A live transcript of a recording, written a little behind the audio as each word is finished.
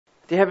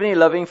Dear Heavenly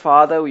Loving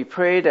Father, we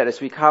pray that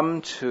as we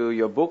come to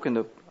your book in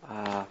the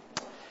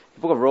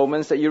book of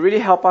Romans, that you really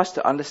help us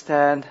to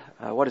understand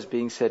what is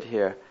being said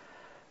here,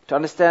 to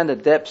understand the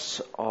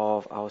depths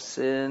of our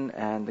sin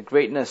and the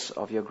greatness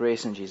of your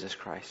grace in Jesus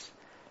Christ.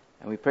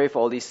 And we pray for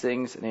all these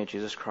things in the name of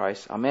Jesus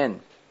Christ. Amen.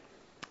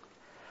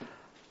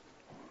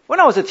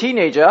 When I was a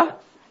teenager,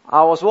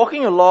 I was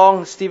walking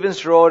along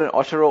Stevens Road and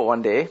Orchard Road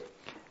one day,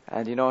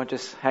 and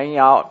just hanging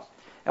out.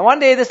 And one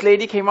day this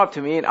lady came up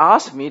to me and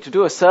asked me to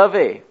do a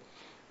survey.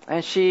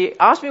 And she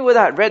asked me whether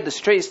I had read the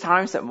Straits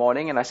Times that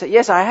morning, and I said,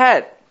 yes, I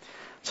had.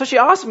 So she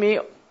asked me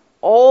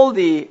all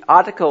the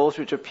articles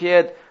which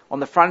appeared on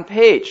the front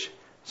page.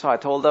 So I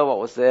told her what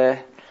was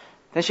there.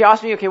 Then she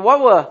asked me, okay, what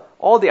were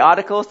all the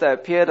articles that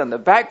appeared on the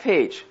back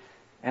page?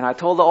 And I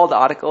told her all the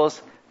articles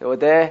that were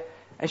there.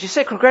 And she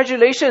said,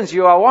 congratulations,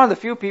 you are one of the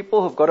few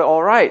people who've got it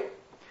all right.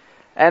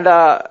 And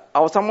I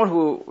was someone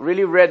who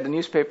really read the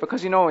newspaper,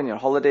 because in your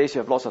holidays you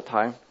have lots of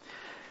time.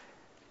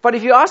 But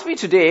if you ask me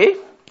today,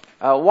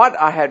 what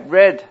I had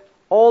read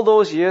all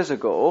those years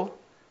ago,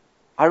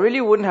 I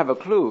really wouldn't have a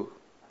clue.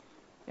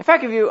 In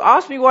fact, if you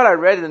asked me what I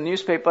read in the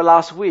newspaper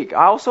last week,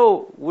 I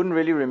also wouldn't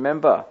really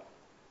remember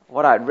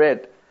what I'd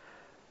read.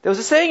 There was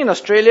a saying in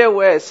Australia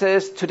where it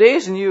says,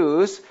 today's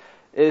news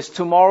is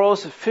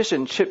tomorrow's fish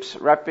and chips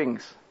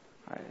wrappings.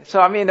 Right?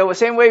 So, the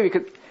same way we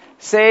could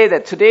say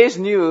that today's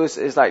news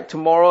is like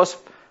tomorrow's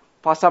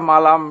pasar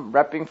malam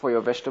wrapping for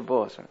your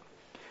vegetables. Right?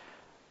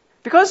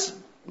 Because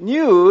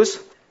news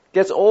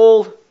gets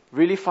old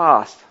really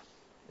fast.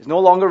 It's no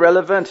longer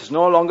relevant, it's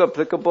no longer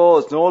applicable,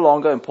 it's no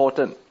longer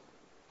important.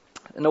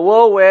 In a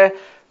world where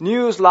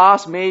news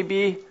lasts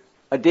maybe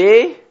a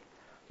day,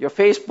 your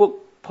Facebook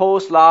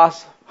post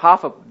lasts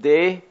half a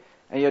day,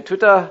 and your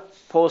Twitter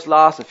post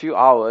lasts a few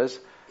hours,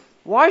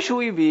 why should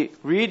we be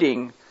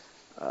reading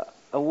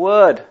a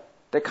word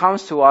that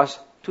comes to us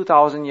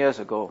 2,000 years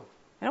ago?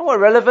 What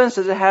relevance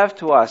does it have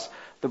to us?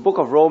 The book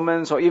of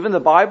Romans or even the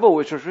Bible,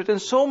 which was written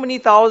so many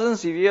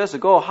thousands of years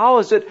ago, how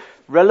is it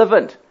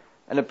relevant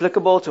and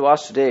applicable to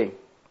us today?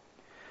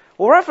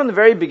 Well, right from the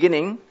very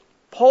beginning,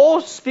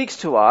 Paul speaks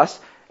to us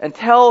and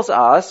tells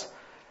us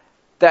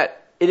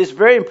that it is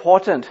very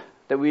important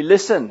that we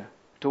listen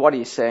to what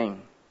he's saying.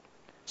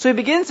 So he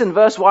begins in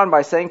verse 1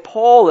 by saying,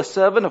 Paul, a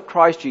servant of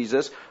Christ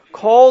Jesus,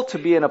 called to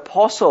be an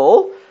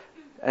apostle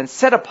and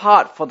set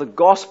apart for the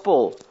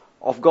gospel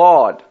of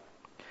God.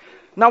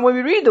 Now, when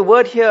we read the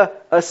word here,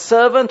 a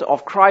servant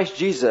of Christ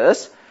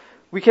Jesus,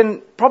 we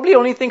can probably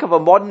only think of a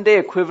modern day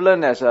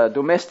equivalent as a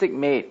domestic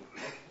maid.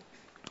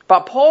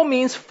 But Paul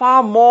means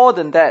far more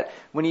than that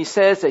when he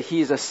says that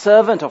he is a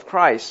servant of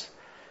Christ.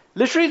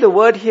 Literally, the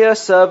word here,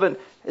 servant,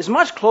 is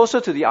much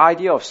closer to the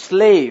idea of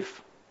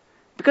slave.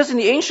 Because in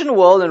the ancient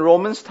world, in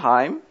Romans'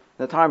 time,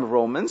 the time of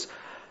Romans,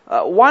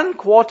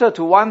 1/4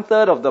 to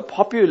 1/3 of the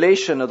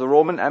population of the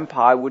Roman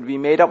Empire would be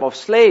made up of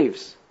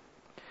slaves.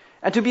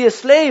 And to be a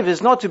slave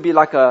is not to be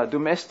like a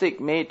domestic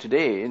maid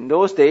today. In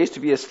those days, to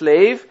be a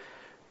slave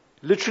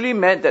literally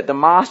meant that the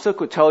master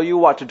could tell you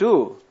what to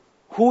do,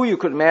 who you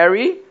could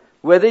marry,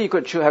 whether you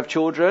could have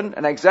children,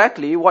 and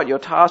exactly what your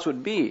task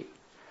would be.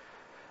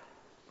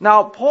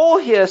 Now, Paul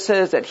here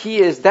says that he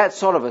is that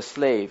sort of a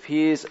slave.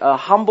 He is a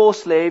humble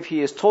slave.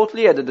 He is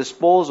totally at the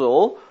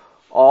disposal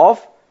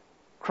of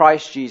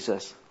Christ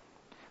Jesus.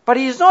 But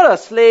he is not a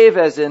slave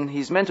as in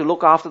he's meant to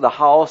look after the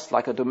house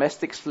like a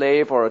domestic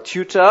slave or a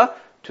tutor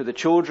to the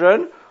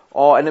children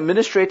or an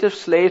administrative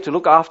slave to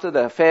look after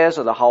the affairs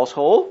of the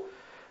household.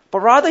 But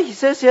rather, he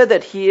says here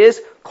that he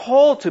is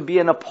called to be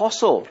an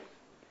apostle.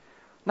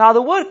 Now,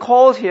 the word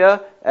called here,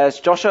 as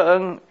Joshua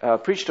Ng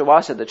preached to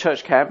us at the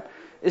church camp,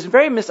 is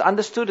very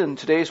misunderstood in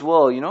today's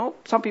world.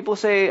 Some people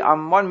say,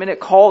 I'm 1 minute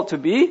called to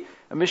be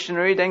a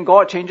missionary, then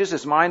God changes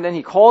his mind, then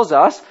he calls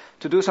us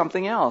to do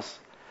something else.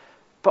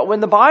 But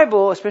when the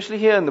Bible, especially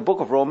here in the book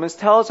of Romans,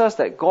 tells us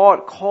that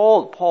God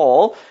called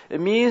Paul,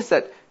 it means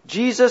that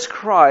Jesus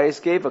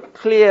Christ gave a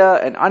clear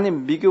and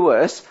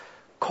unambiguous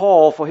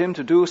call for him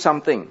to do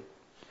something.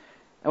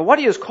 And what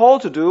he was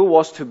called to do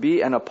was to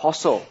be an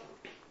apostle.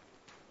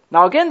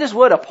 Now again, this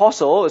word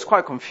apostle is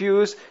quite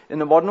confused in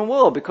the modern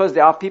world because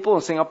there are people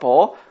in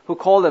Singapore who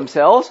call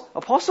themselves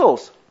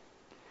apostles.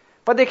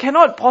 But they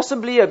cannot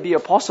possibly be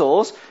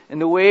apostles in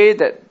the way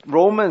that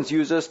Romans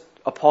uses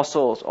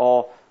apostles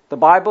or the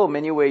Bible in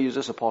many ways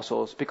uses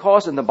apostles.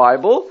 Because in the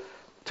Bible,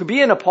 to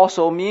be an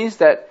apostle means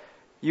that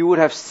you would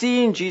have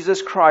seen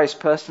Jesus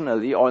Christ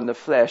personally or in the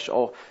flesh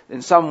or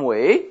in some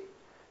way.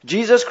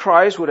 Jesus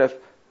Christ would have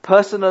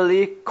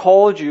personally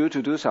called you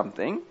to do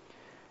something.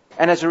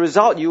 And as a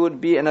result, you would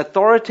be an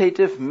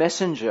authoritative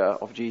messenger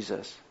of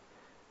Jesus.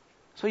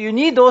 So you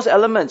need those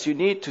elements. You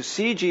need to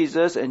see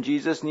Jesus, and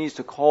Jesus needs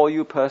to call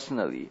you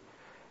personally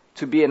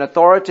to be an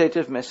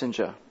authoritative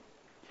messenger.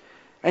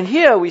 And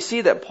here we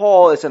see that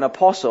Paul is an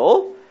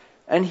apostle,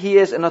 and he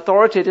is an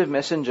authoritative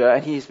messenger,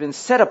 and he's been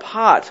set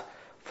apart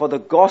for the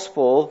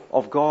gospel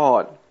of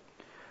God.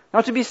 Now,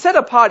 to be set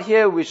apart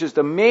here, which is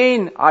the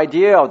main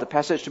idea of the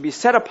passage, to be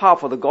set apart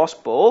for the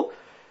gospel,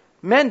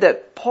 meant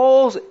that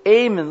Paul's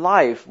aim in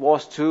life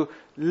was to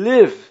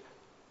live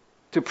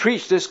to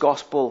preach this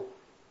gospel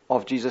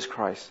of Jesus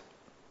Christ.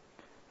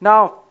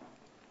 Now,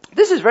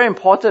 this is very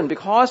important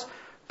because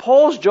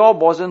Paul's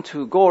job wasn't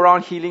to go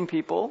around healing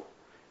people.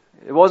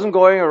 It wasn't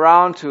going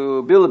around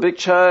to build a big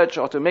church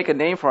or to make a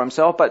name for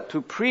himself, but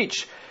to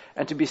preach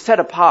and to be set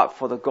apart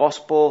for the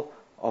gospel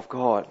of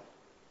God.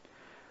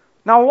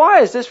 Now,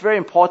 why is this very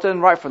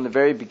important right from the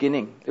very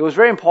beginning? It was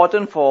very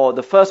important for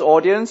the first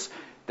audience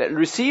that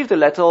received the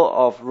letter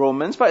of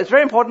Romans, but it's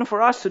very important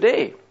for us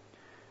today.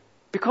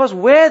 Because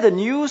where the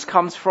news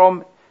comes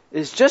from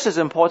is just as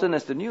important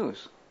as the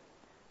news.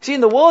 See,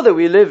 in the world that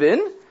we live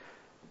in,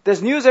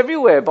 there's news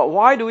everywhere, but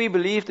why do we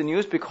believe the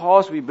news?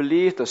 Because we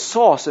believe the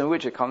source in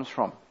which it comes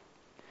from.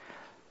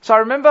 So I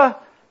remember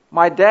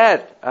my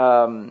dad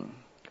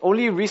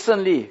only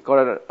recently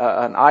got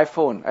an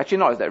iPhone. Actually,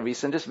 not that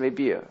recent, just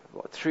maybe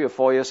 3 or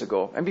 4 years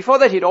ago. And before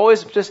that, he'd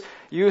always just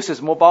use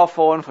his mobile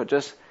phone for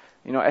just,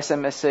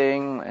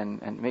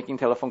 SMSing and making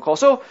telephone calls.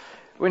 So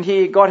when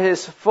he got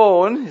his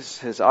phone,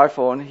 his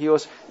iPhone, he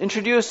was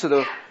introduced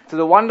to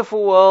the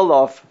wonderful world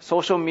of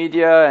social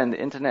media and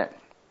the internet.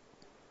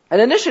 And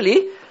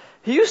initially,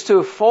 he used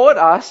to forward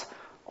us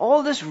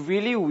all this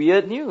really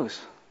weird news.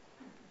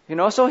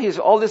 So he's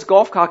all this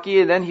golf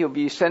khaki, and then he'll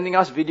be sending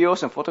us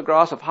videos and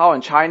photographs of how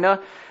in China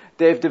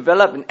they've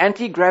developed an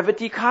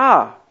anti-gravity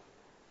car.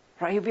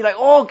 Right? He'll be like,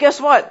 oh,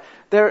 guess what?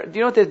 They've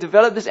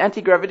developed this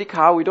anti-gravity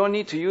car. We don't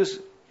need to use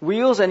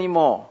wheels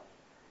anymore.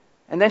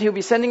 And then he'll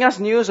be sending us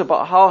news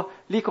about how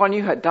Lee Kuan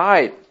Yew had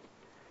died.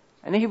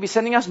 And then he'll be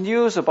sending us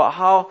news about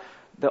how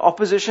the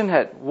opposition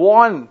had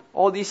won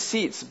all these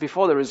seats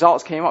before the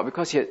results came out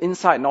because he had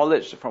inside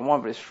knowledge from one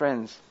of his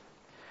friends.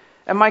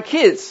 And my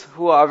kids,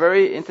 who are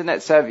very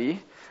internet savvy,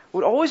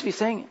 would always be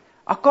saying,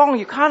 Akong,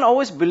 you can't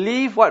always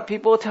believe what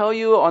people tell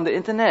you on the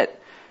internet.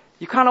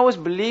 You can't always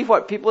believe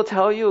what people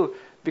tell you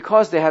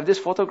because they have this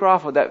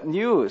photograph or that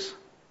news.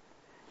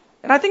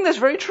 And I think that's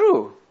very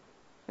true.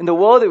 In the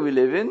world that we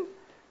live in,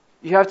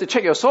 you have to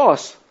check your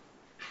source.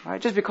 Right?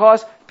 Just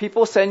because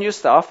people send you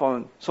stuff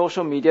on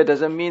social media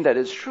doesn't mean that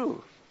it's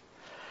true.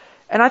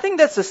 And I think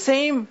that's the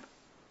same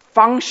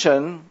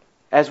function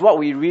as what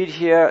we read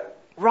here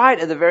right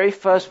at the very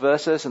first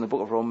verses in the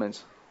book of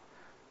Romans.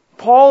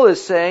 Paul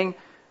is saying,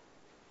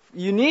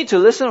 you need to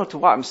listen to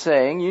what I'm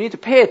saying, you need to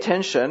pay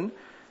attention,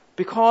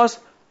 because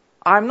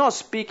I'm not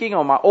speaking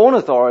on my own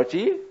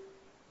authority,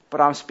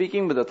 but I'm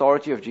speaking with the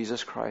authority of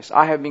Jesus Christ.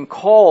 I have been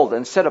called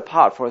and set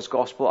apart for His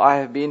gospel. I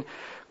have been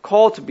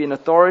called to be an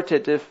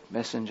authoritative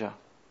messenger.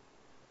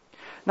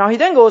 Now he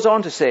then goes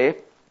on to say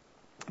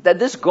that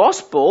this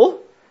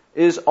gospel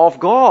is of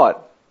God.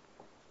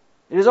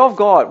 It is of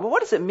God. Well,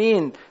 what does it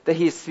mean that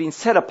he's been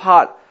set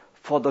apart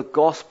for the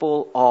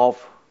gospel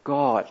of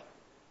God?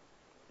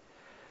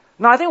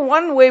 Now I think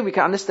one way we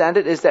can understand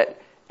it is that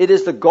it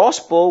is the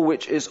gospel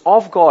which is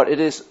of God. It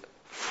is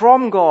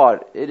from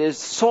God. It is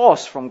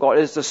sourced from God.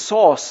 It is the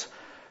source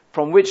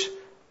from which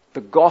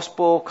the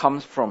gospel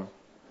comes from.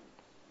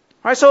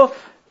 Right? So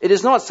it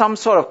is not some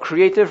sort of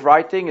creative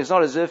writing. It's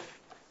not as if,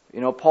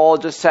 Paul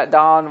just sat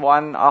down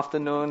one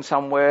afternoon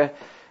somewhere,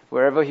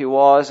 wherever he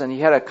was, and he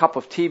had a cup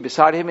of tea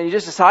beside him, and he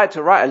just decided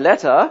to write a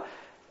letter,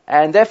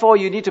 and therefore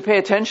you need to pay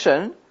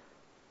attention.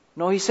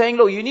 No, he's saying,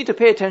 look, you need to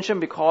pay attention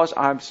because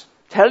I'm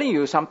telling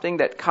you something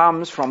that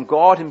comes from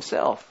God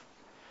Himself.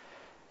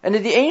 And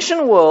in the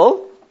ancient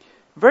world,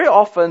 very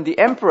often the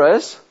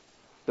emperors,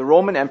 the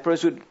Roman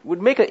emperors,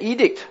 would make an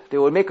edict. They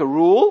would make a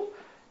rule.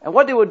 And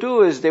what they would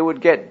do is they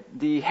would get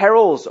the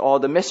heralds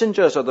or the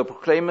messengers or the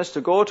proclaimers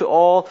to go to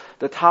all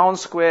the town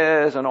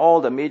squares and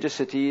all the major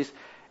cities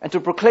and to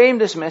proclaim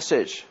this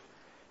message.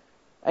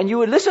 And you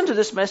would listen to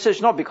this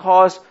message not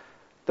because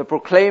the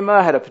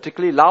proclaimer had a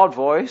particularly loud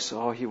voice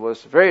or he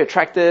was very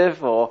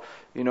attractive or,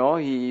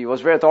 he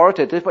was very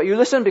authoritative, but you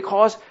listen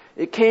because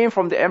it came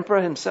from the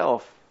emperor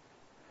himself.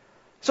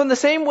 So in the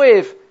same way,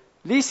 if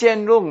Lee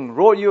Hsien Loong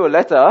wrote you a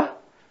letter,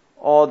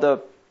 or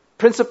the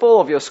principal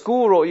of your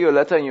school wrote you a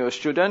letter and you're a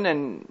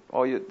student,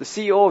 or the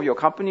CEO of your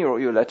company wrote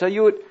you a letter,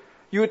 you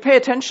would pay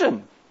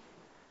attention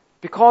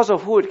because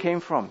of who it came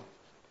from.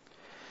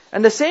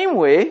 And the same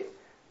way,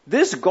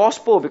 this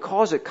gospel,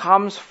 because it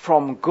comes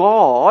from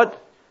God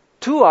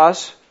to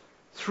us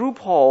through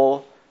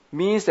Paul,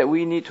 means that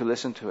we need to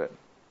listen to it.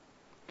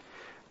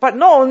 But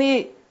not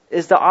only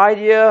is the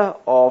idea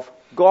of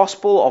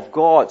gospel of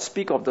God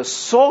speak of the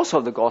source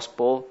of the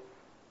gospel,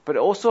 but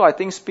also I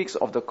think speaks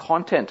of the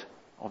content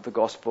of the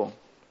gospel.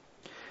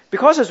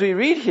 Because as we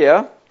read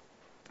here,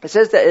 it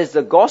says that it's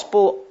the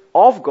gospel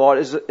of God,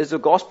 is the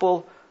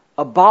gospel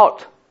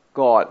about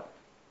God.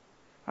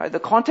 Right?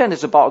 The content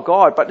is about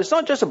God, but it's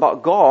not just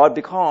about God,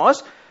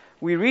 because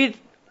we read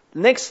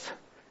next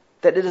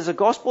that it is a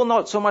gospel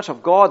not so much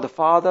of God the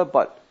Father,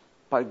 but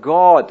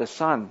God the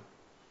Son.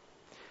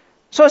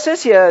 So it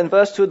says here in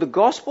verse 2, the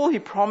gospel He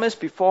promised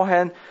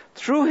beforehand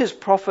through His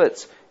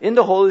prophets in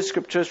the Holy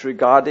Scriptures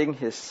regarding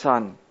His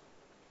Son.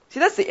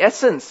 See, that's the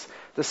essence,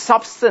 the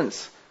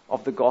substance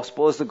of the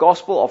gospel, is the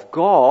gospel of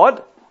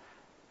God,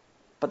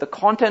 but the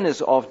content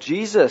is of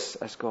Jesus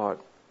as God.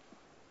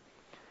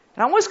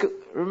 And I always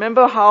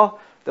remember how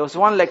there was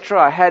one lecturer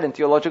I had in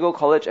theological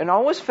college, and I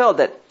always felt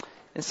that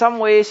in some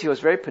ways he was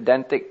very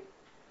pedantic.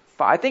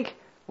 But I think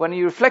when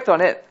you reflect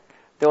on it,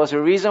 there was a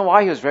reason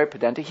why he was very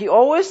pedantic. He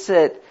always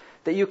said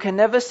that you can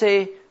never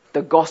say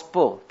the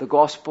gospel, the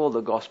gospel,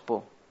 the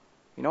gospel.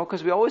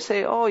 Because we always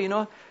say,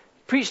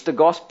 preach the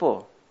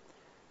gospel.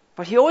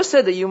 But he always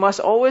said that you must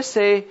always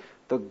say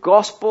the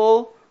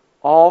gospel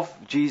of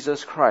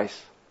Jesus Christ.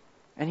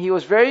 And he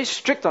was very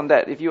strict on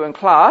that. If you were in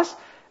class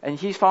and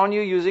he found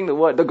you using the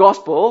word, the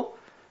gospel,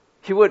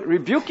 he would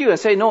rebuke you and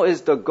say, no,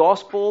 it's the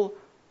gospel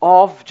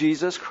of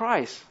Jesus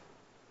Christ.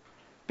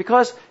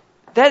 Because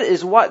that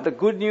is what the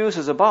good news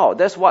is about.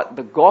 That's what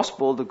the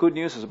gospel, the good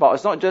news is about.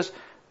 It's not just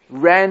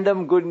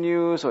random good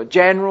news or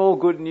general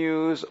good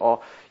news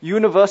or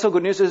universal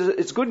good news.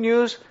 It's good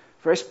news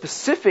very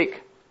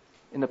specific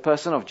in the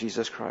person of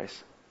Jesus Christ.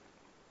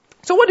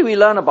 So what do we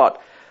learn about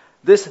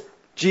this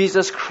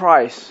Jesus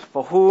Christ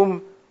for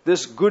whom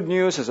this good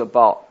news is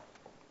about?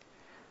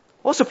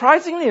 Well,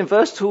 surprisingly, in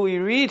verse 2, we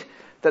read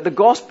that the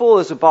gospel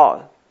is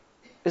about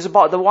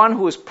the one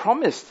who is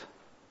promised.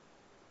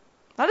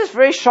 Now, that's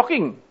very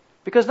shocking,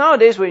 because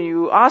nowadays when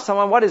you ask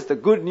someone what is the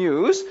good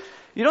news,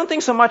 you don't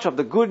think so much of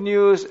the good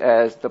news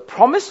as the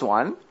promised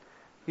one.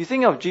 You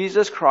think of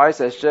Jesus Christ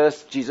as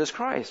just Jesus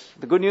Christ,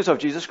 the good news of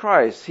Jesus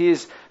Christ. He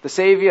is the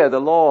Savior, the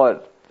Lord.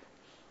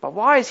 But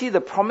why is He the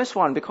promised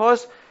one?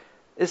 Because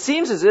it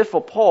seems as if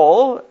for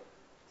Paul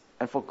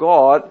and for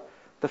God,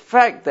 the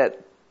fact that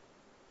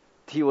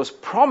He was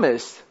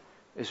promised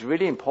is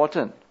really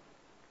important.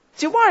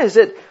 See, why is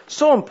it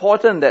so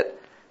important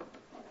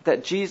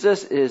that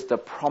Jesus is the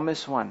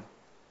promised one?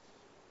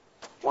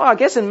 Well, I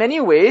guess in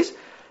many ways,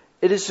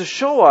 it is to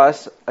show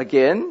us,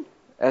 again,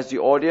 as the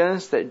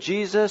audience, that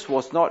Jesus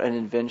was not an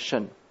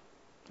invention.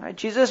 Right?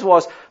 Jesus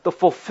was the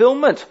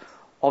fulfillment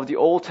of the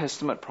Old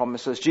Testament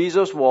promises.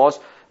 Jesus was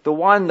the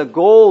one, the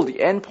goal,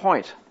 the end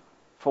point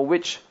for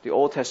which the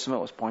Old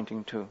Testament was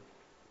pointing to.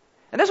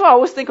 And that's why I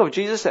always think of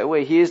Jesus that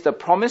way. He is the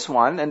promised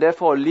one, and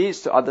therefore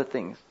leads to other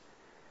things.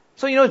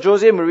 So,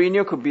 Jose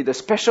Mourinho could be the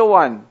special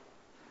one,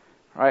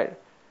 right?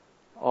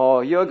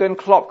 Or Jurgen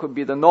Klopp could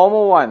be the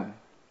normal one.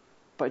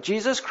 But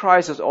Jesus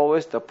Christ is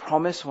always the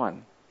promised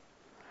one.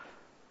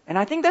 And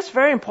I think that's a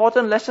very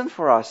important lesson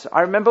for us.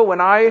 I remember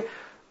when I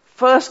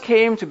first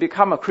came to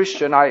become a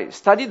Christian, I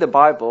studied the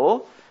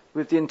Bible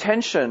with the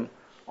intention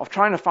of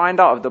trying to find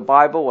out if the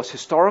Bible was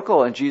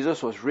historical and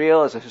Jesus was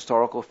real as a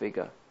historical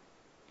figure.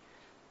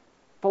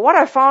 But what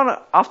I found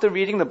after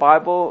reading the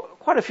Bible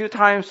quite a few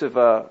times with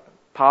a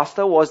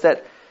pastor was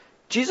that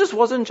Jesus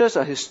wasn't just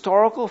a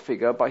historical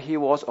figure, but He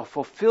was a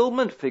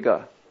fulfillment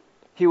figure.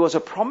 He was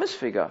a promise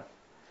figure.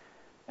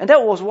 And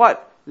that was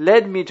what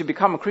led me to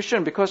become a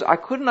Christian, because I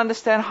couldn't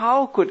understand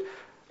how could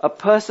a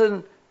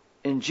person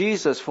in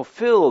Jesus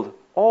fulfill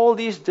all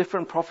these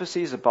different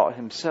prophecies about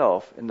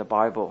Himself in the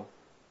Bible.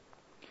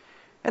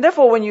 And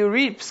therefore, when you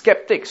read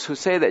skeptics who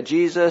say that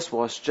Jesus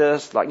was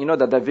just like,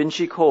 the Da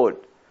Vinci Code,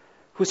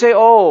 who say,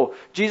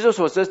 Jesus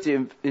was just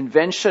the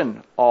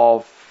invention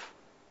of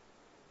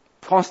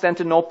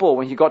Constantinople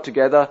when he got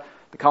together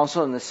the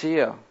Council of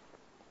Nicaea,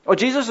 or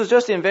Jesus was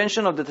just the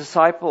invention of the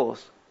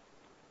disciples,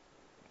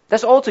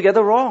 that's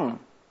altogether wrong.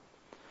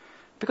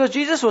 Because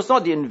Jesus was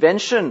not the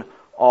invention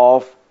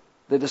of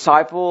the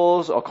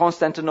disciples or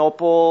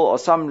Constantinople or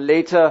some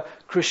later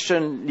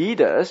Christian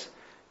leaders.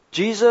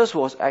 Jesus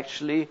was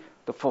actually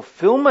the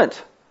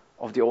fulfillment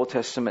of the Old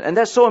Testament. And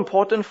that's so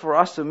important for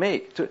us to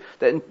make,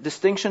 that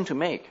distinction to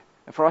make,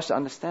 and for us to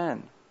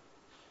understand.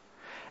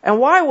 And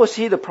why was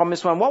He the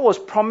promised one? What was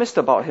promised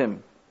about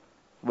Him?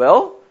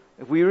 Well,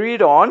 if we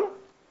read on,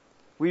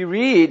 we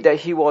read that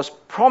He was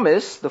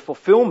promised the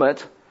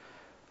fulfillment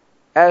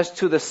as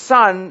to the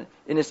Son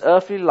in His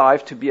earthly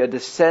life to be a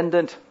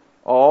descendant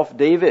of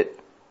David.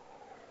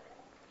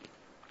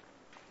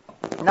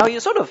 Now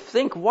you sort of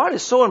think, what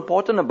is so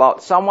important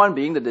about someone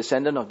being the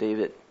descendant of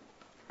David?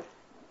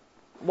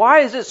 Why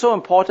is it so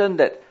important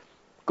that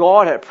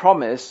God had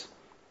promised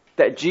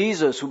that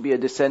Jesus would be a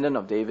descendant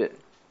of David?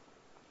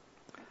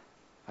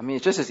 I mean,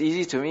 it's just as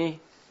easy to me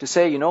to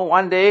say,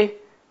 one day,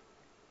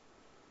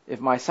 if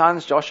my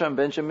sons, Joshua and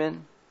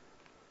Benjamin,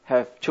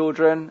 have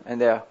children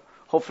and they're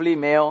hopefully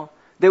male,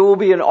 they will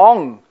be an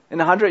Ong in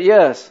 100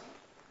 years.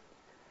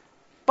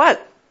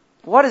 But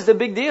what is the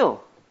big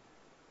deal?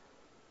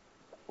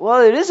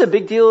 Well, it is a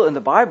big deal in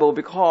the Bible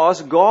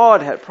because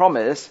God had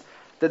promised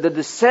that the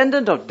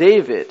descendant of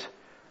David,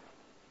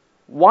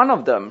 one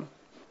of them,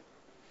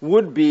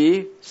 would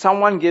be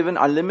someone given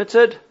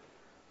unlimited,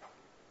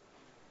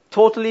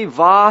 totally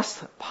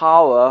vast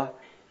power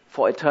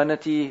for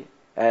eternity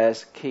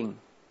as king.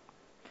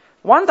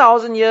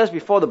 1,000 years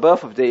before the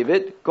birth of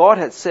David, God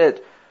had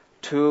said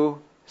to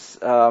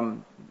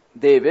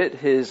David,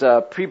 his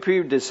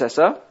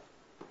predecessor,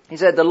 He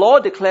said, "The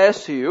Lord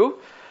declares to you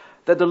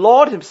that the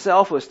Lord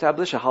Himself will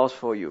establish a house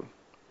for you.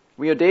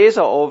 When your days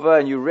are over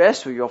and you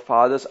rest with your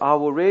fathers, I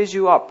will raise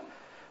you up,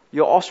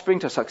 your offspring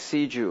to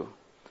succeed you,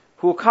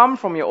 who will come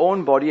from your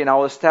own body, and I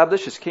will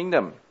establish His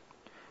kingdom.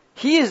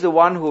 He is the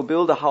one who will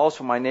build a house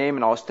for my name,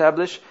 and I will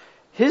establish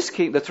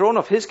the throne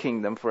of his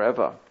kingdom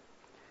forever.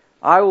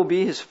 I will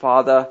be his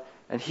father,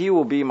 and he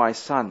will be my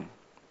son.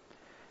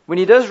 When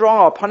he does wrong,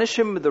 I'll punish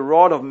him with the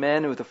rod of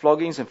men, with the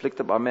floggings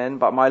inflicted by men,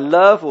 but my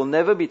love will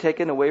never be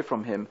taken away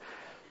from him,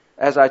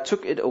 as I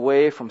took it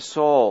away from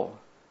Saul,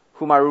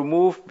 whom I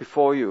removed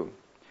before you.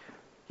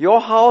 Your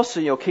house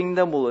and your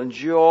kingdom will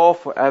endure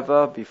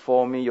forever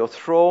before me. Your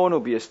throne will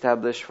be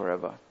established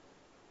forever.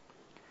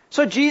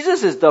 So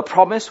Jesus is the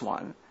promised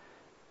one,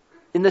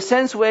 in the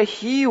sense where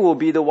he will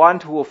be the one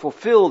who will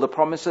fulfill the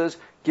promises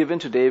given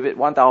to David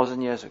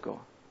 1,000 years ago.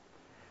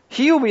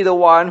 He will be the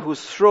one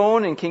whose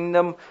throne and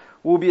kingdom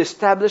will be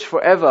established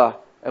forever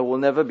and will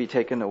never be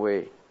taken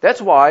away.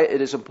 That's why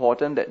it is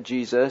important that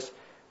Jesus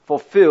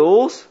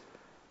fulfills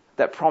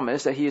that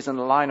promise that he is in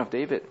the line of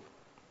David.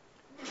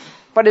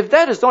 But if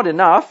that is not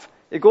enough,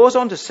 it goes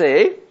on to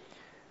say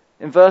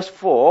in verse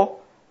 4,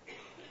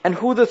 and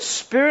who the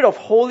Spirit of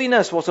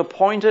holiness was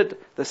appointed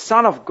the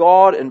Son of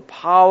God in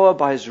power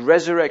by his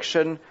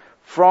resurrection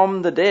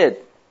from the dead.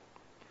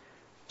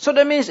 So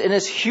that means in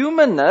his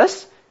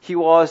humanness, he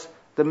was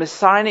the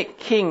messianic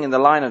king in the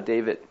line of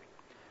David.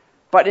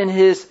 But in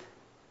his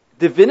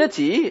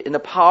divinity, in the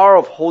power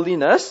of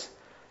holiness,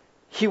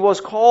 he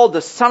was called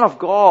the Son of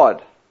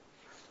God,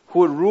 who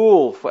would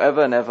rule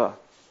forever and ever.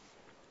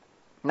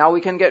 Now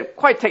we can get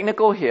quite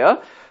technical here,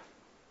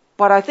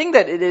 but I think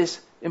that it is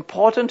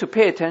important to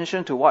pay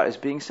attention to what is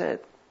being said.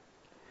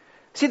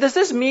 See, does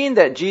this mean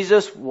that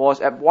Jesus was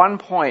at one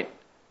point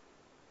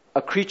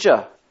a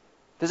creature?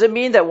 Does it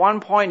mean that at one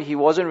point he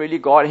wasn't really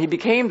God and he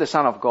became the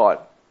Son of God?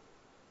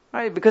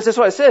 Right? Because that's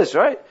what it says,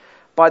 right?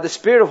 By the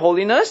Spirit of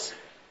holiness,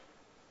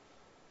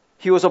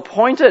 he was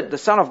appointed the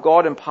Son of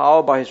God in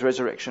power by his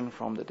resurrection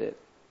from the dead.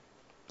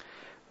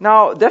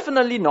 Now,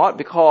 definitely not,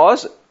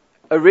 because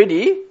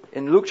already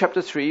in Luke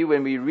chapter 3,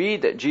 when we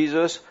read that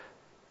Jesus,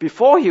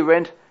 before he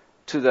went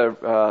to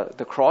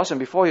the cross and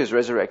before he was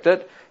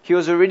resurrected, he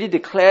was already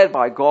declared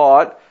by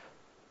God,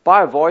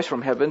 by a voice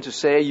from heaven, to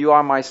say, you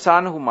are my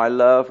Son whom I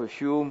love, with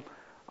whom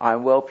I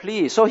am well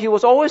pleased. So he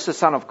was always the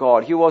Son of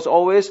God. He was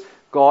always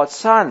God's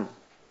Son.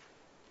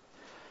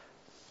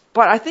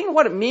 But I think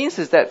what it means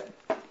is that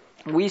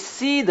we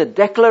see the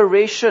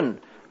declaration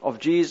of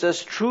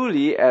Jesus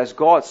truly as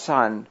God's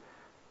Son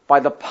by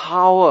the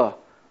power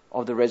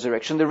of the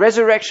resurrection. The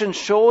resurrection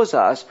shows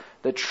us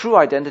the true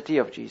identity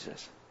of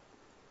Jesus.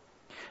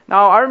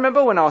 Now, I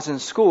remember when I was in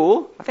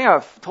school, I think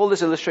I've told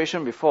this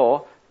illustration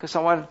before, because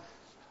someone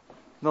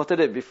noted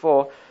it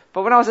before,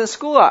 but when I was in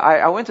school,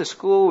 I went to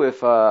school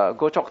with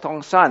Goh Chok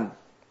Tong's son,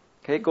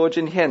 okay, Goh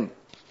Jin Hian.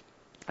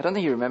 I don't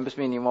think he remembers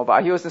me anymore,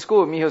 but he was in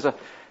school with me.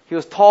 He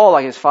was tall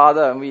like his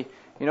father, and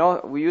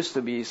we used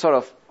to be sort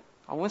of,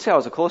 I wouldn't say I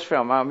was a close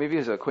friend of mine, maybe he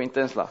was an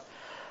acquaintance lah.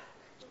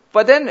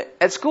 But then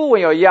at school,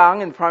 when you're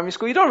young in primary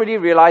school, you don't really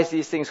realize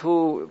these things,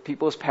 who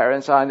people's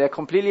parents are, and they're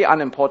completely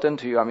unimportant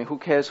to you. I mean, who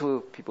cares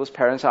who people's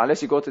parents are,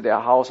 unless you go to their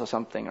house or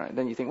something, right?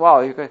 Then you think, wow,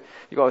 you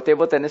got a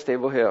table tennis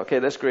table here. Okay,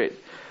 that's great.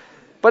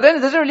 But then it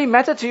doesn't really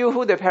matter to you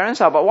who their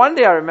parents are. But one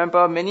day I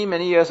remember many,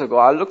 many years ago,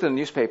 I looked in the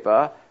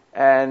newspaper,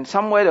 and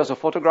somewhere there was a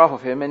photograph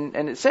of him,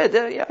 and it said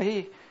that,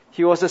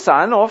 he was the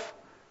son of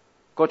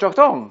Goh Chok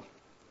Tong.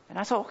 And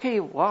I thought, okay,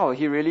 wow,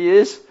 he really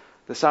is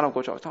the son of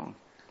Goh Chok Tong.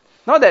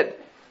 Not that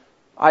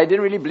I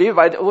didn't really believe,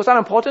 but it was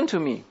unimportant to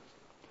me.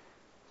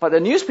 But the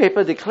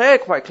newspaper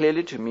declared quite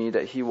clearly to me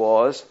that he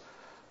was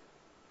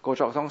Goh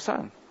Chok Tong's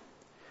son.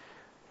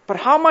 But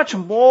how much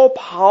more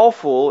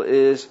powerful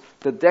is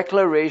the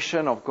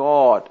declaration of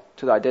God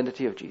to the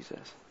identity of Jesus?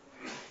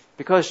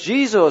 Because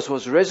Jesus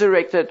was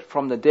resurrected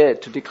from the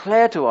dead to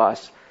declare to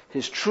us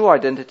his true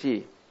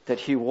identity, that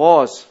he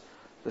was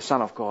the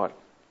Son of God.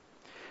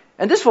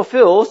 And this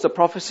fulfills the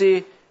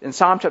prophecy in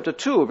Psalm chapter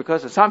 2,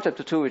 because in Psalm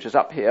chapter 2, which is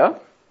up here,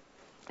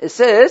 it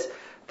says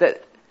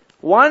that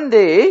one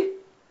day,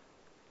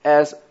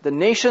 as the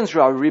nations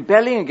are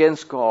rebelling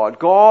against God,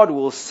 God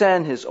will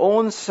send his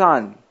own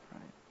Son.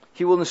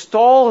 He will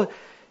install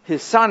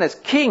his Son as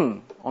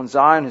king on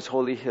Zion, his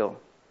holy hill.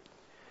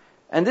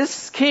 And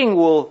this king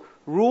will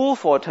rule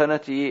for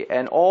eternity,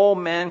 and all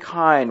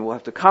mankind will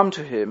have to come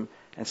to him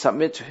and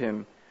submit to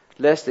him,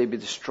 lest they be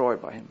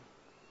destroyed by him.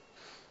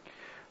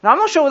 Now, I'm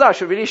not sure whether I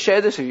should really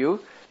share this with you,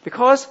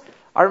 because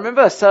I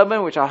remember a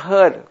sermon which I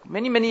heard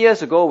many, many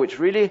years ago, which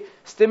really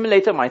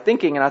stimulated my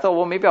thinking, and I thought,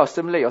 well, maybe I'll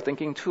stimulate your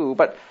thinking too.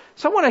 But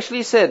someone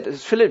actually said, this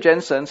is Philip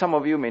Jensen, some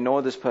of you may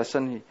know this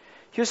person,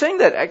 he was saying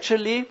that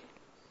actually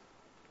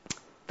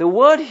the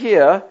word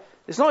here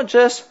is not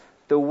just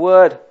the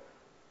word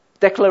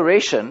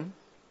declaration,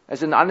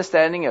 as in the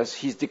understanding as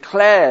he's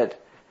declared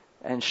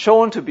and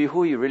shown to be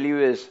who he really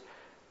is,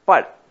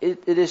 but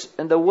it is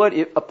in the word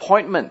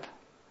appointment.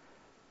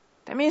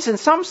 That means in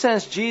some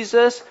sense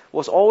Jesus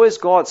was always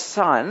God's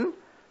Son,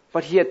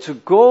 but he had to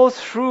go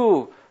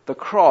through the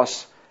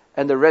cross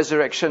and the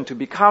resurrection to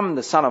become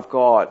the Son of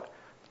God,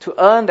 to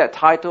earn that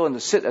title and to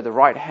sit at the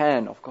right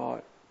hand of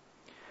God.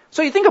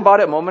 So you think about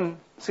it a moment.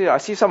 See, I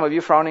see some of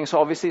you frowning, so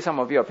obviously some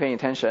of you are paying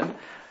attention.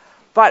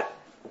 But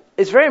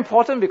it's very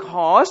important,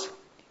 because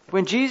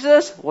when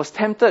Jesus was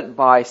tempted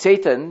by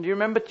Satan, do you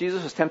remember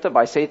Jesus was tempted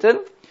by Satan?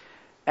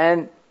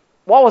 And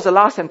what was the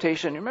last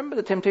temptation? You remember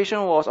the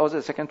temptation was, or was it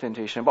the second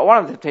temptation? But one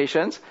of the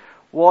temptations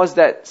was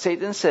that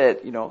Satan said,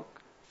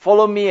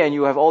 follow me and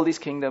you have all these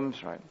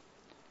kingdoms, right?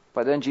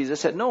 But then Jesus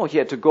said no, he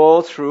had to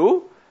go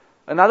through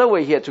another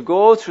way. He had to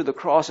go through the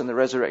cross and the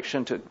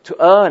resurrection to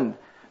earn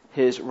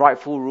his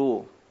rightful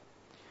rule.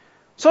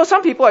 So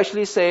some people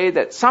actually say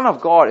that Son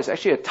of God is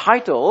actually a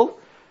title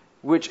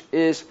which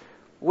is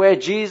where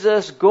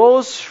Jesus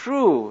goes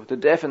through the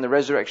death and the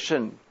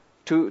resurrection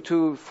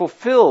to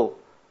fulfill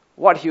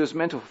what he was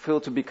meant to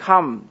fulfill, to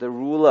become the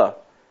ruler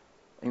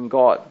in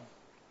God.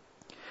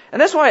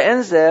 And that's why it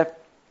ends there,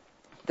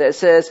 that it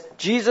says,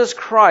 Jesus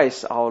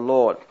Christ our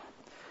Lord.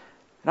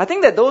 And I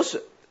think that those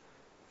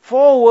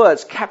 4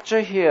 words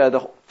capture here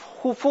the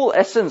full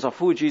essence of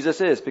who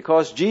Jesus is,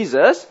 because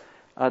Jesus,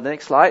 the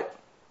next slide,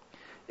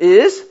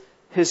 is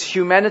his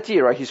humanity,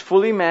 right? He's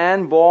fully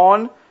man,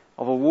 born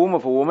of a womb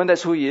of a woman.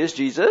 That's who he is,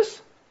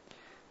 Jesus.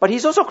 But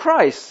he's also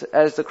Christ.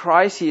 As the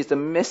Christ, he is the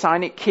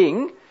messianic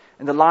king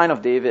in the line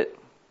of David.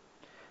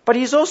 But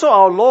he's also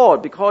our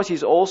Lord because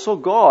he's also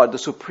God, the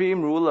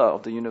supreme ruler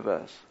of the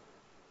universe.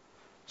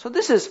 So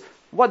this is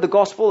what the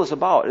gospel is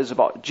about. It is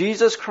about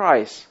Jesus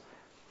Christ,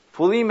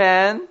 fully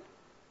man,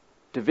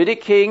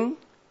 Davidic king,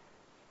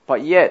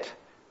 but yet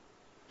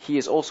he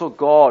is also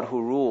God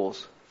who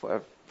rules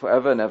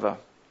forever and ever.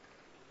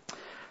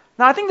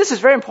 Now I think this is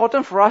very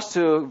important for us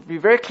to be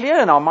very clear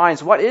in our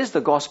minds. What is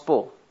the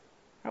gospel?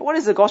 What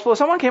is the gospel? If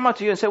someone came up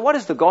to you and said, what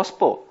is the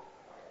gospel?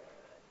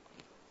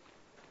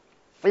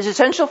 It's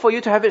essential for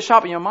you to have it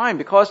sharp in your mind,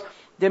 because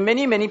there are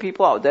many, many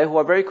people out there who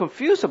are very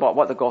confused about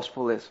what the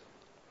gospel is.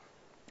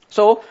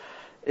 So,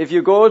 if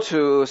you go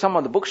to some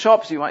of the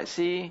bookshops, you might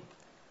see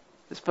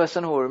this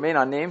person who will remain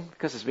unnamed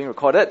because it's being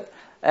recorded,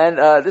 and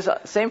this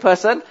same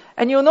person,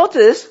 and you'll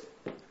notice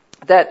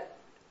that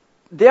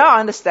their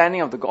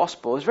understanding of the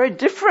gospel is very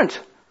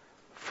different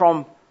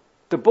from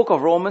the book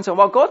of Romans and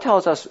what God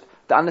tells us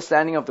the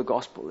understanding of the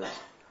gospel is.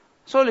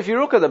 So if you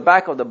look at the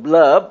back of the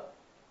blurb,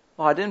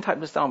 I didn't type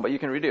this down, but you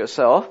can read it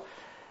yourself,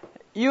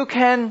 you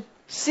can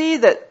see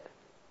that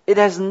it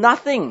has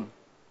nothing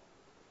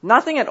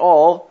at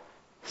all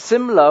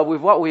similar with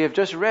what we have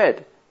just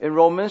read in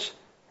Romans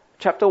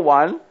chapter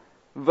 1,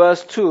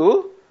 verse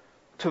 2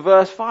 to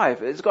verse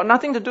 5. It's got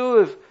nothing to do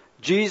with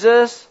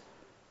Jesus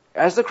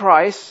as the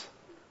Christ,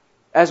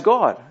 as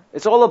God.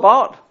 It's all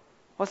about,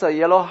 what's the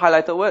yellow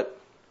highlighted word?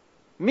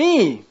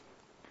 Me.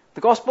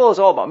 The gospel is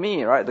all about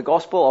me, right? The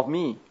gospel of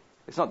me.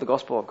 It's not the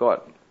gospel of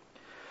God.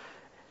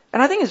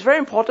 And I think it's very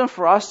important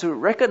for us to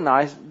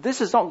recognize this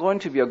is not going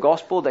to be a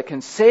gospel that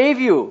can save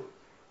you.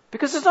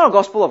 Because it's not a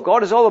gospel of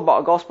God, it's all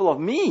about a gospel of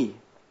me.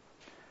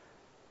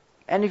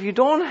 And if you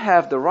don't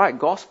have the right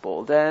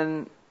gospel,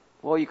 then,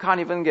 well, you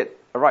can't even get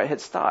a right head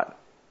start.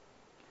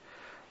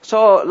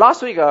 So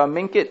last week,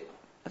 Minkit,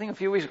 I think a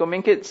few weeks ago,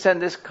 Minkit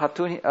sent this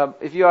cartoon.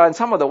 If you are in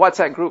some of the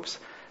WhatsApp groups,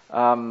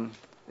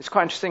 it's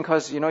quite interesting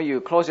because, you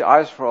close your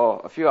eyes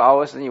for a few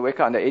hours and you wake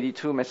up and there are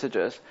 82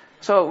 messages.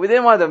 So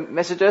within one of the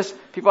messages,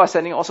 people are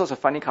sending all sorts of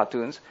funny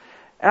cartoons.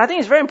 And I think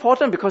it's very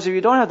important because if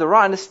you don't have the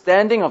right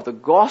understanding of the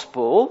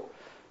gospel,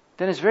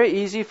 then it's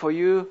very easy for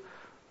you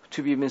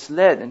to be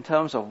misled in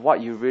terms of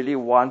what you really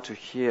want to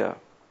hear.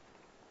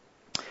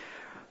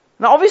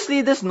 Now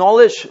obviously this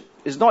knowledge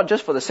is not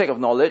just for the sake of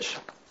knowledge,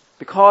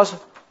 because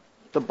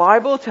the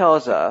Bible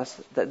tells us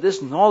that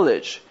this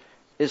knowledge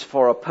is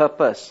for a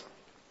purpose.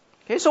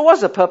 Okay, so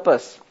what's the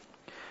purpose?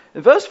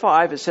 In verse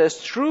 5 it says,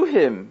 through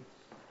him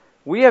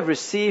we have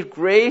received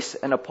grace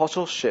and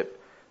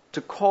apostleship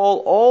to call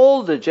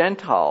all the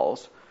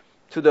Gentiles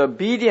to the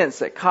obedience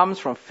that comes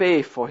from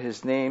faith for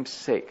his name's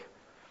sake.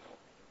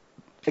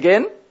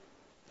 Again,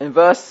 in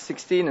verse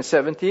 16 and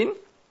 17,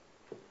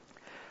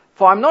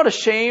 for I'm not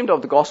ashamed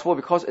of the gospel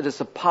because it is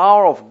the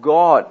power of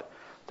God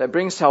that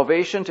brings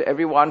salvation to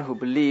everyone who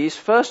believes,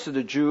 first to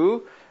the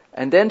Jew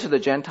and then to the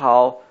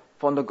Gentile.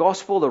 For in the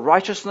gospel the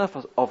righteousness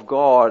of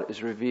God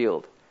is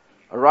revealed,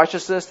 a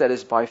righteousness that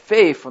is by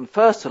faith from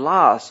first to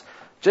last,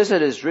 just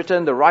as it is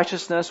written, the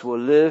righteous will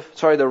live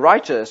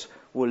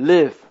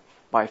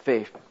by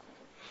faith.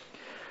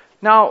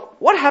 Now,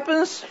 what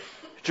happens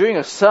during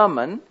a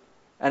sermon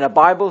and a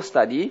Bible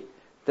study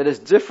that is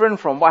different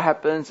from what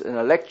happens in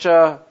a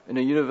lecture, in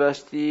a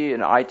university,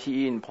 in an ITE,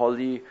 in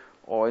poly,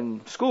 or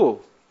in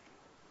school?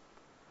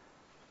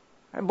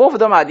 And both of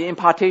them are the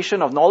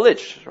impartation of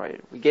knowledge, right?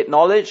 We get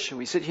knowledge,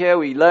 we sit here,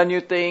 we learn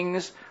new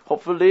things,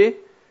 hopefully.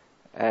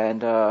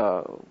 And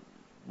but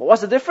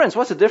what's the difference?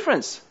 What's the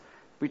difference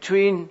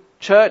between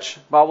church,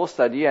 Bible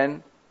study,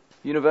 and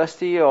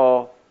university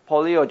or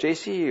poly or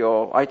JC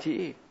or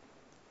ITE?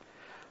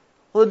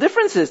 Well, the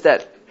difference is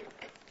that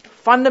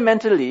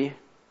fundamentally,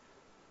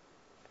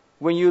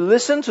 when you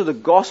listen to the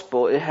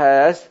gospel, it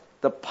has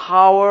the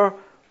power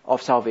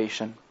of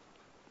salvation.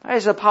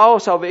 It's the power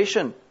of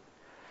salvation.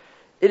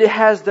 It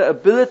has the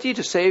ability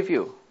to save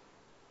you.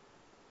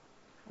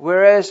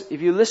 Whereas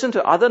if you listen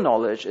to other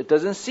knowledge, it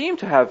doesn't seem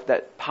to have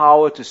that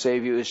power to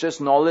save you. It's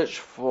just knowledge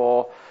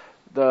for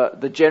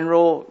the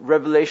general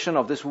revelation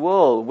of this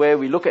world, where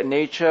we look at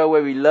nature,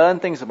 where we learn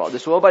things about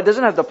this world, but it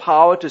doesn't have the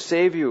power to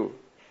save you.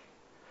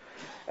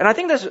 And I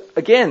think that's,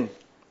 again,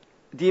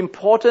 the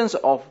importance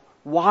of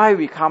why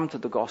we come to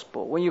the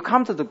gospel. When you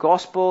come to the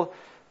gospel,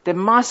 there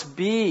must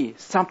be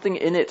something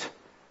in it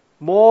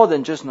more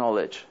than just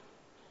knowledge.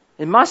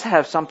 It must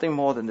have something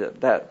more than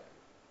that.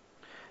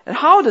 And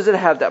how does it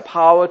have that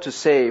power to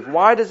save?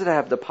 Why does it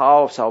have the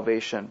power of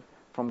salvation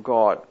from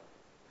God?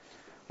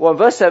 Well, in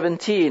verse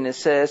 17 it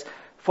says,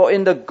 "For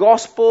in the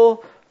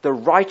gospel the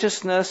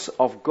righteousness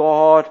of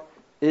God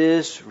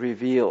is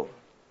revealed."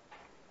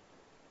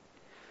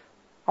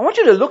 I want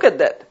you to look at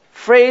that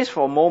phrase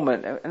for a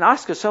moment and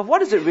ask yourself, what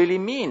does it really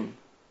mean?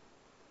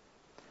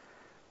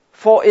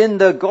 For in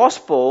the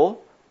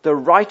gospel, the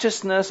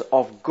righteousness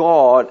of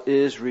God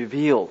is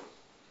revealed.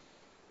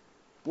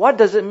 What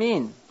does it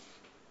mean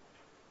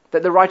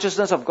that the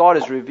righteousness of God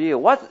is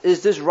revealed? What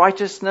is this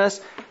righteousness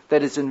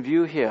that is in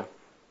view here?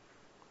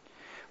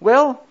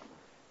 Well,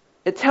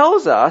 it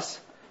tells us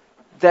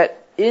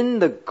that in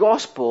the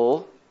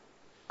gospel,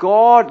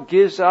 God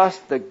gives us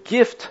the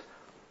gift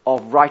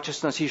of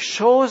righteousness. He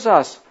shows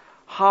us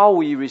how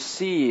we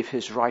receive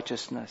His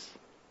righteousness.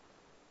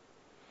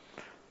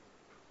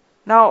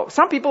 Now,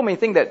 some people may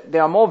think that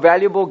there are more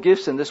valuable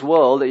gifts in this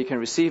world that you can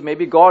receive.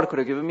 Maybe God could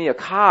have given me a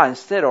car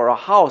instead, or a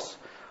house,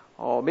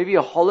 or maybe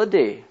a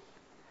holiday.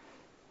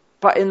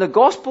 But in the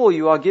gospel,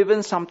 you are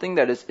given something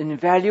that is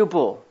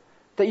invaluable,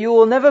 that you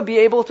will never be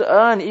able to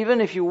earn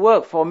even if you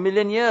work for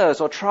 1,000,000 years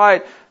or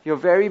tried your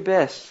very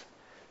best.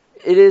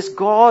 It is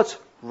God's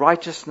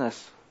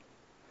righteousness.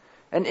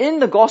 And in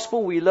the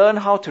gospel, we learn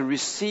how to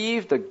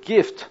receive the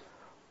gift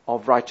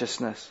of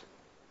righteousness.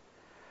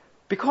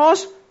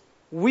 Because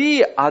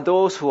we are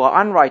those who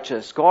are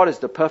unrighteous. God is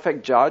the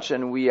perfect judge,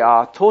 and we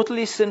are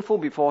totally sinful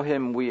before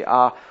Him. We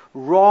are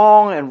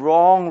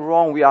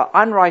wrong. We are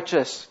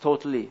unrighteous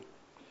totally.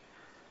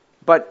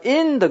 But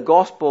in the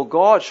gospel,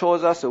 God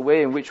shows us a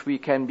way in which we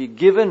can be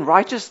given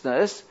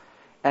righteousness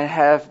and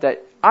have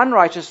that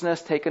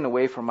unrighteousness taken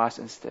away from us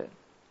instead.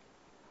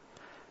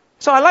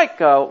 So I like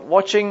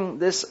watching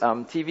this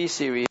TV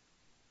series,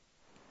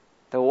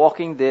 The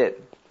Walking Dead.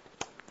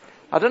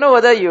 I don't know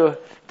whether you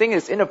think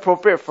it's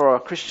inappropriate for a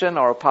Christian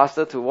or a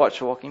pastor to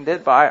watch Walking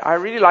Dead, but I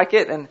really like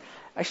it. And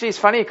actually it's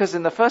funny because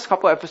in the first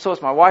couple of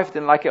episodes, my wife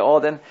didn't like it all.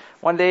 Then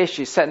one day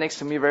she sat next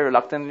to me very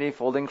reluctantly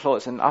folding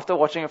clothes. And after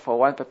watching it for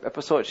one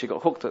episode, she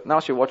got hooked. Now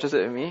she watches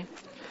it with me.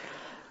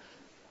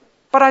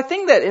 But I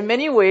think that in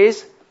many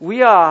ways,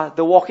 we are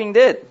the Walking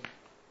Dead.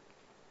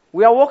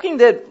 We are Walking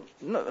Dead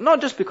not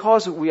just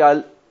because we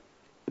are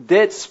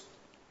dead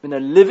in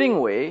a living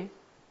way,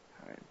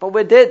 but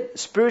we're dead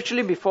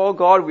spiritually before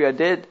God. We are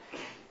dead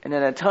in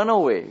an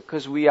eternal way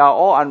because we are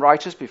all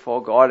unrighteous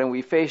before God and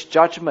we face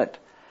judgment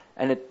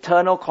and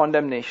eternal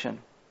condemnation.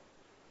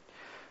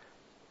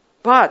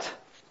 But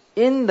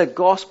in the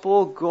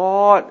gospel,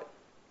 God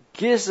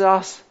gives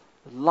us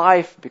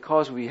life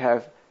because we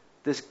have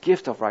this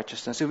gift of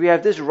righteousness. If we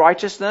have this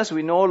righteousness,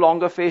 we no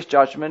longer face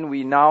judgment.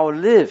 We now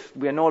live.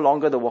 We are no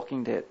longer the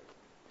walking dead.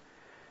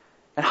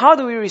 And how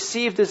do we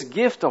receive this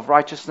gift of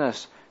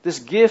righteousness? This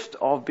gift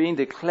of being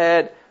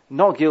declared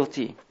not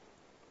guilty?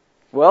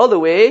 Well, the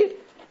way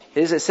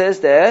is, it says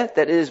there,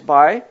 that it is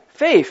by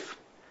faith.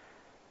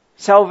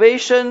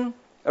 Salvation,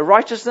 a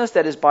righteousness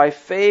that is by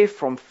faith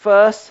from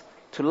first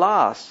to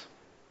last.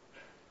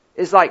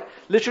 It's like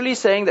literally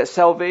saying that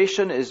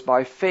salvation is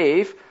by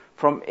faith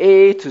from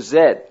A to Z.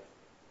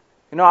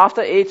 You know,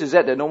 after A to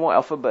Z, there are no more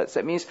alphabets.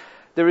 That means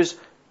there is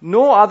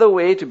no other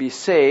way to be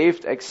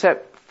saved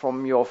except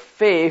from your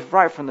faith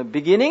right from the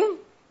beginning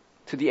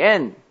to the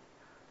end.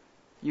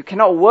 You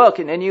cannot work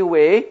in any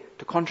way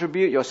to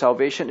contribute your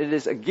salvation. It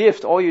is a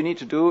gift. All you need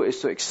to do is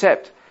to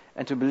accept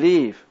and to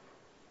believe.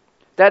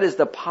 That is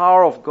the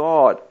power of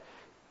God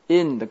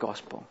in the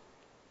gospel.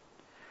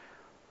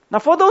 Now,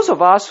 for those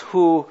of us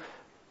who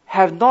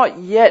have not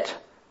yet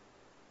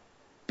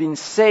been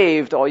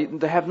saved or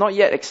have not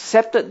yet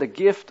accepted the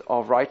gift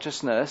of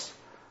righteousness,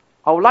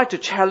 I would like to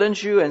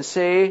challenge you and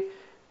say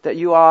that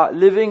you are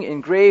living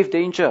in grave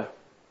danger.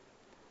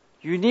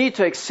 You need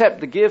to accept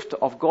the gift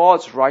of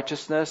God's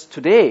righteousness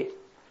today.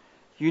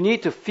 You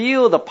need to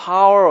feel the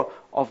power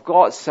of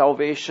God's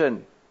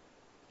salvation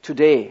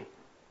today.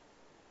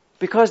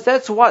 Because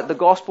that's what the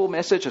gospel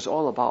message is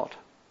all about.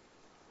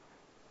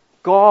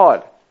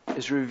 God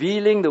is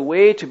revealing the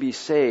way to be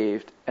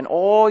saved, and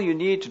all you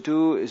need to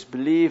do is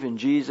believe in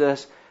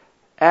Jesus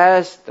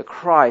as the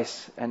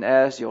Christ and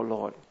as your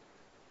Lord.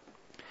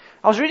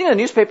 I was reading a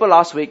newspaper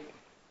last week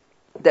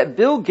that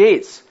Bill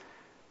Gates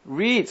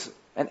reads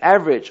an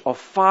average of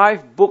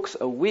 5 books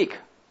a week.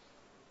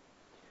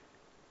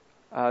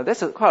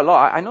 That's quite a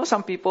lot. I know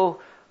some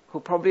people who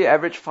probably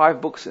average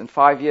 5 books in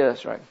 5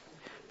 years, right?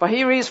 But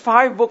he reads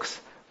 5 books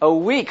a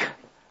week.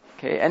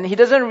 Okay, and he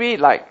doesn't read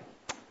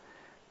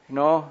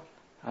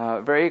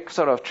very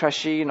sort of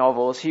trashy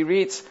novels. He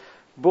reads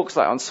books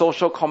like on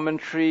social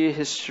commentary,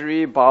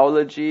 history,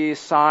 biology,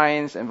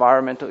 science,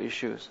 environmental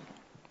issues.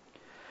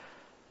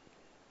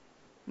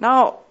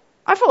 Now,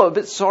 I felt a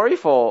bit sorry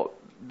for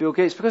Bill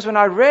Gates, because when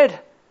I read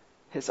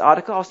his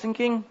article, I was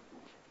thinking,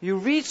 you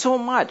read so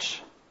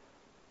much,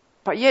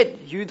 but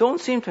yet you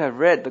don't seem to have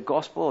read the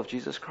gospel of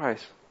Jesus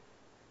Christ.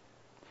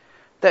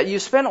 That you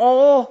spend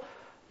all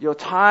your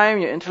time,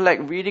 your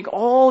intellect reading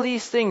all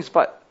these things,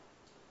 but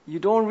you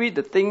don't read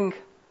the thing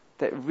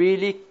that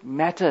really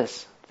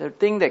matters, the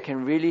thing that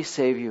can really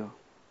save you,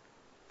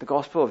 the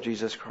gospel of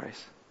Jesus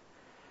Christ.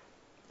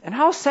 And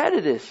how sad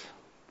it is.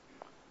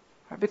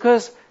 Right?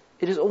 Because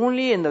it is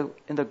only in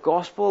the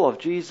gospel of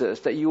Jesus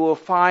that you will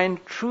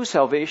find true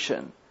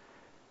salvation,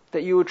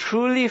 that you will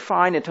truly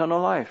find eternal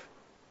life.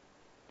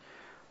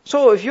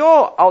 So if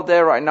you're out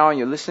there right now and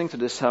you're listening to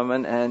this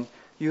sermon and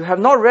you have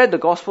not read the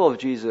gospel of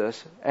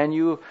Jesus and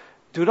you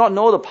do not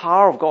know the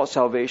power of God's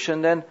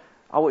salvation, then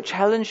I would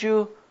challenge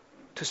you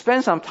to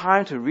spend some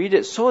time to read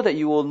it so that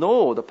you will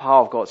know the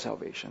power of God's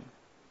salvation.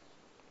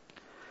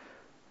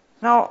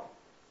 Now,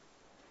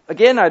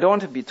 again, I don't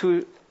want to be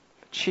too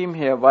chim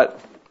here, but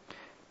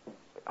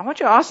I want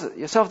you to ask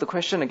yourself the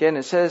question again.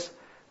 It says,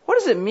 what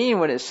does it mean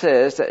when it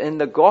says that in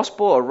the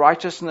gospel a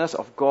righteousness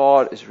of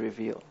God is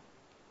revealed?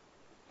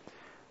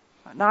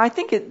 Now, I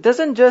think it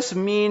doesn't just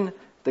mean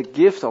the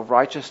gift of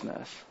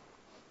righteousness,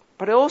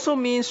 but it also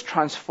means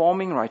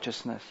transforming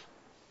righteousness.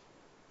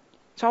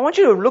 So I want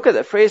you to look at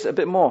that phrase a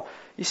bit more.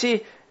 You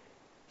see,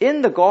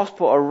 in the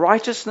gospel, a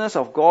righteousness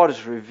of God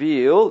is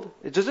revealed.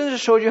 It doesn't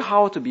just show you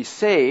how to be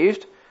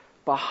saved,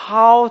 but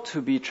how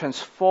to be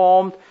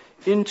transformed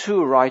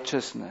into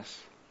righteousness.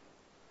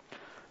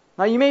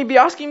 Now you may be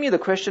asking me the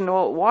question,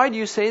 well, why do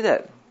you say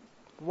that?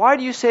 Why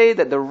do you say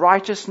that the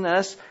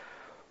righteousness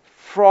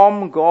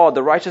from God,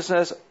 the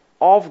righteousness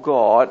of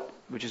God,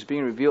 which is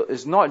being revealed,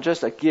 is not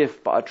just a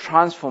gift, but a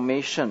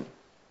transformation?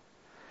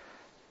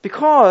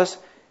 Because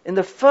in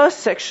the first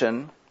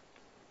section,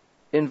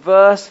 in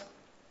verse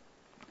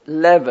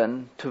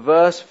 11 to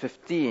verse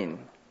 15,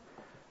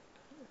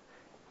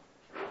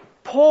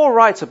 Paul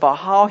writes about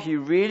how he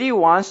really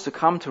wants to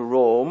come to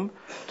Rome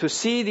to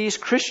see these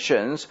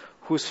Christians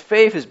whose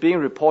faith is being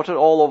reported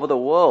all over the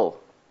world.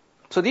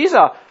 So these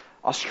are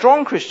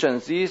strong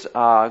Christians, these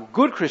are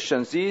good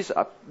Christians, these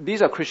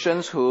are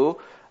Christians who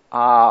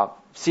are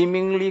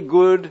seemingly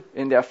good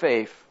in their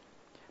faith.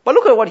 But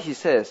look at what he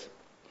says.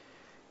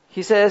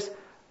 He says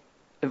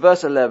in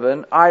verse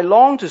 11, I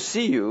long to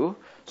see you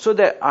so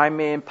that I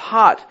may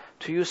impart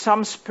to you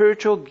some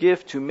spiritual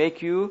gift to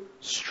make you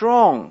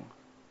strong.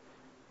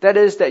 That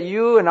is, that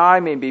you and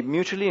I may be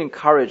mutually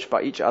encouraged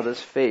by each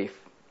other's faith.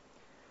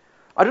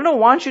 I do not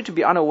want you to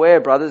be unaware,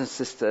 brothers and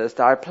sisters,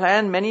 that I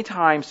planned many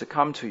times to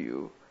come to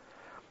you,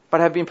 but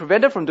have been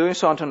prevented from doing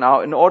so until now,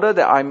 in order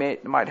that I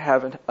might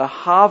have a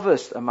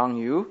harvest among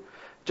you,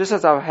 just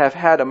as I have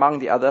had among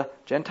the other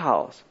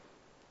Gentiles.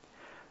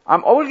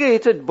 I'm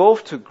obligated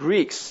both to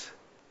Greeks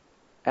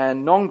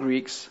and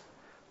non-Greeks,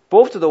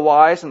 both to the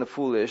wise and the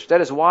foolish.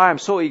 That is why I'm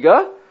so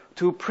eager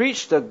to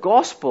preach the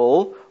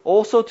gospel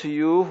also to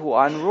you who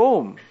are in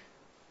Rome.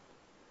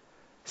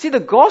 See, the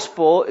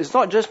gospel is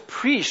not just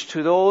preached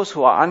to those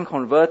who are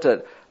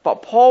unconverted,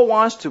 but Paul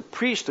wants to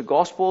preach the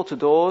gospel to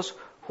those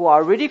who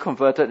are already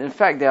converted. In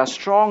fact, they are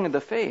strong in the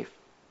faith.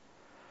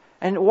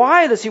 And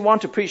why does he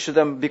want to preach to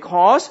them?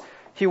 Because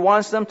he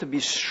wants them to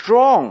be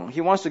strong.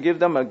 He wants to give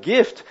them a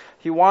gift.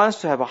 He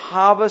wants to have a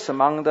harvest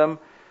among them,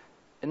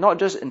 and not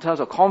just in terms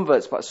of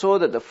converts, but so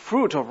that the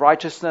fruit of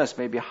righteousness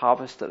may be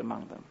harvested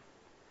among them.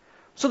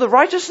 So the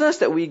righteousness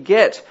that we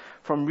get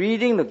from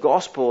reading the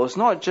gospel is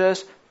not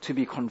just to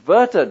be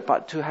converted,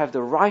 but to have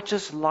the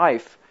righteous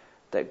life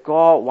that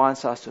God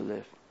wants us to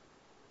live.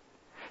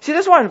 See,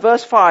 that's why in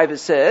verse 5 it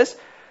says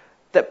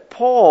that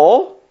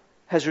Paul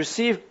has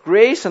received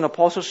grace and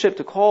apostleship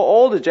to call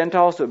all the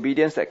Gentiles to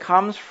obedience that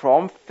comes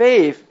from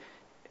faith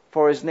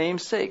for his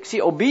name's sake.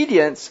 See,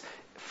 obedience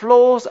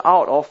flows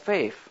out of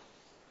faith.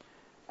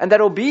 And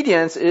that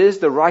obedience is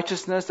the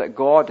righteousness that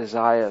God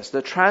desires,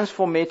 the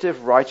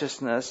transformative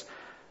righteousness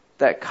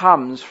that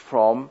comes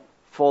from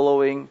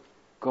following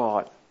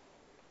God.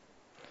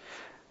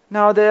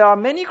 Now, there are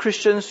many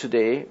Christians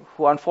today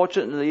who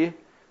unfortunately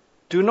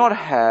do not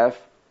have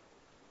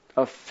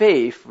a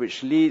faith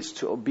which leads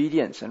to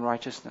obedience and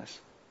righteousness.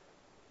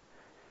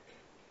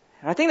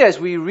 And I think that as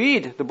we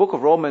read the book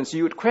of Romans,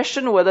 you would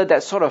question whether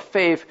that sort of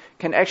faith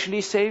can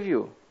actually save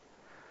you.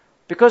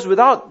 Because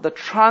without the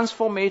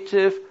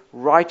transformative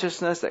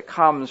righteousness that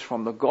comes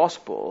from the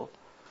gospel,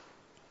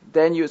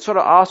 then you sort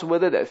of ask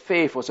whether that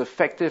faith was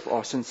effective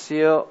or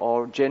sincere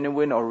or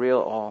genuine or real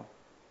or.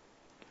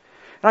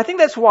 And I think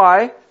that's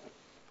why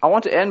I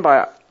want to end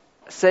by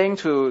saying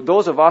to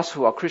those of us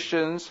who are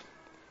Christians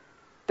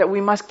that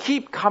we must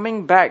keep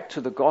coming back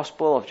to the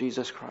gospel of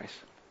Jesus Christ.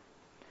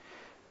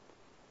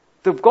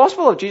 The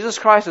gospel of Jesus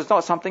Christ is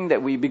not something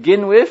that we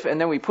begin with and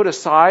then we put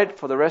aside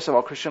for the rest of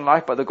our Christian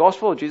life, but the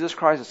gospel of Jesus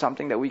Christ is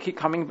something that we keep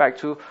coming back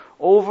to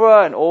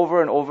over and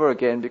over and over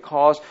again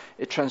because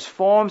it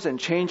transforms and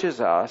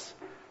changes us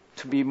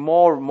to be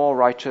more and more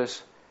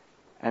righteous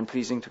and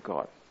pleasing to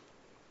God.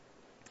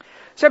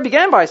 So I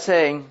began by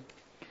saying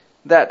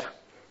that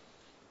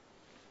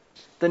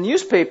the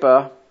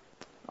newspaper,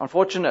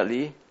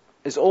 unfortunately,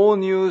 is old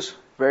news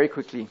very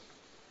quickly.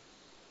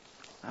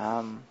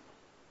 How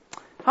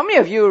many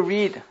of you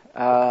read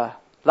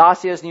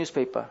last year's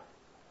newspaper?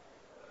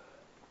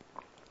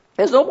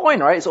 There's no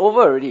point, right? It's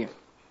over already.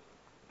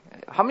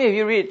 How many of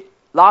you read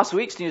last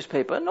week's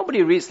newspaper?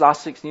 Nobody reads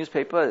last week's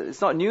newspaper. It's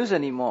not news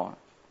anymore.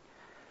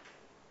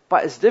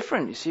 But it's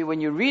different. You see,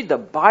 when you read the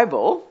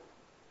Bible,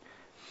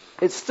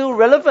 it's still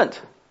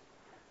relevant.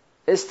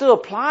 It still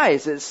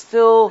applies. It's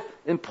still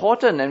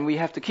important. And we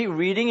have to keep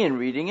reading and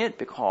reading it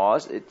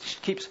because it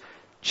keeps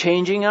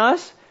changing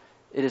us.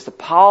 It is the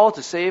power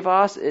to save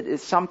us. It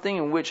is something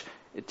in which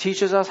it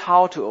teaches us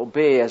how to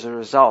obey as a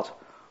result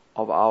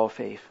of our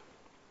faith.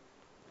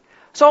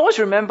 So I always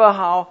remember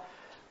how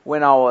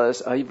when I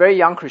was a very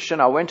young Christian,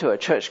 I went to a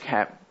church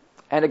camp.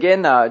 And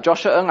again,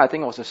 Joshua Ng, I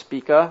think, was a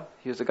speaker.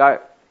 He was the guy who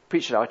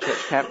preached at our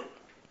church camp.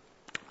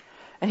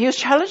 And he was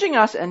challenging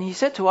us, and he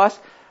said to us,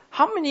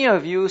 how many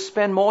of you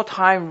spend more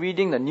time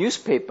reading the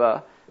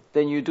newspaper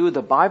than you do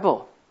the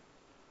Bible?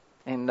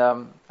 And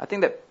I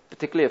think that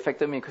particularly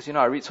affected me because,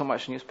 I read so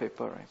much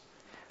newspaper,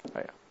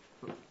 right?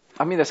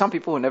 I mean, there's some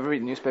people who never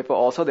read the newspaper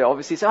also. They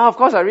obviously say, of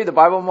course I read the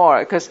Bible more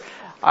because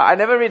I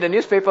never read the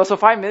newspaper, so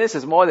 5 minutes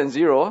is more than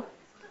 0.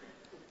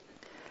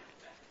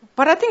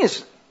 But I think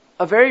it's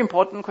a very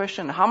important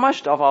question. How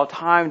much of our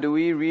time do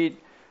we read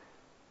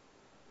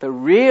the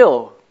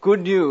real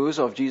good news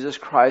of Jesus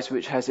Christ,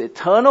 which has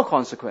eternal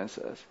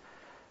consequences?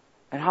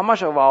 And how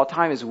much of our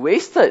time is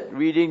wasted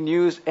reading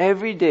news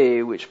every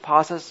day, which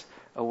passes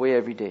away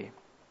every day?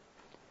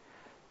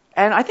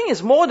 And I think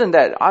it's more than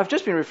that. I've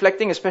just been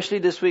reflecting, especially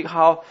this week,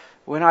 how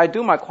when I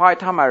do my quiet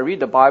time, I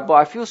read the Bible,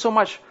 I feel so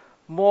much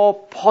more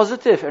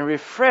positive and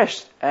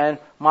refreshed, and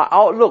my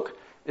outlook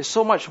is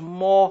so much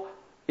more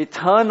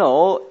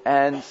eternal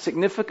and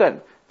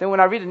significant than when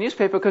I read the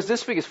newspaper, because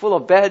this week is full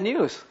of bad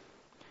news.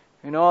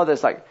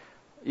 There's like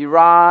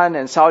Iran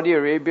and Saudi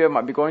Arabia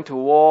might be going to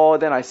war.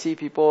 Then I see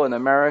people in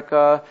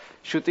America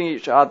shooting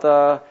each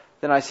other.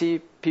 Then I see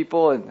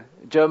people in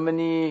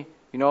Germany,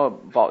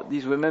 about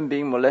these women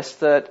being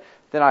molested.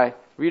 Then I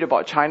read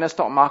about China's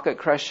stock market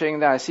crashing.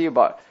 Then I see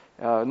about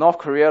North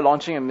Korea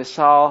launching a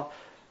missile.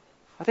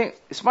 I think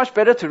it's much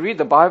better to read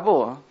the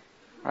Bible,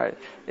 right?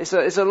 It's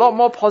a lot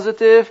more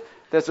positive.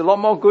 There's a lot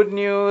more good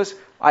news.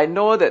 I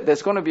know that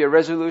there's going to be a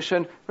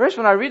resolution. Whereas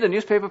when I read the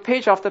newspaper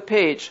page after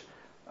page,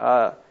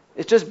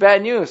 it's just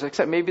bad news,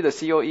 except maybe the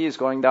COE is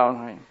going down,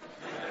 right?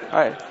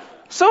 Right.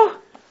 So,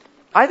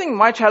 I think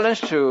my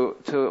challenge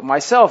to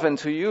myself and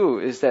to you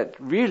is that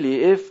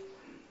really,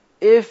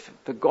 if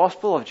the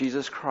gospel of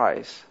Jesus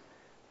Christ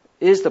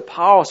is the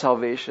power of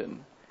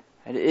salvation,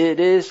 and it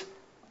is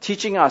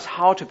teaching us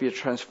how to be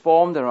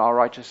transformed in our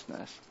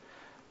righteousness,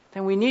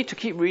 then we need to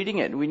keep reading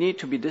it. We need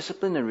to be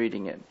disciplined in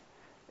reading it.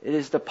 It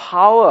is the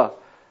power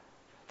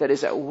that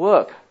is at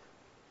work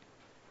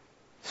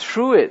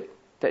through it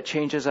that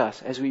changes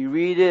us. As we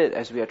read it,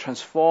 as we are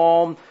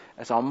transformed,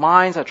 as our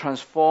minds are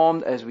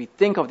transformed, as we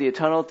think of the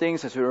eternal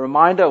things, as we're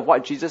reminded of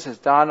what Jesus has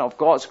done, of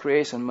God's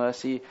grace and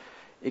mercy,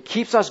 it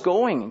keeps us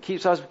going and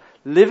keeps us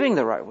living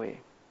the right way.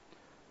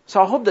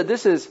 So I hope that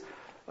this is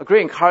a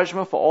great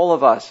encouragement for all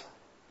of us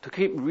to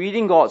keep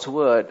reading God's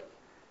Word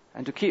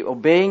and to keep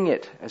obeying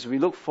it as we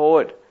look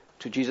forward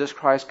to Jesus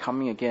Christ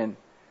coming again,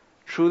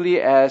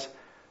 truly as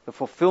the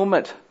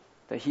fulfillment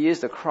that He is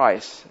the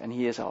Christ and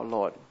He is our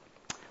Lord.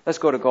 Let's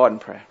go to God in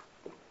prayer.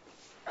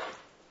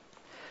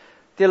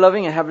 Dear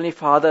loving and Heavenly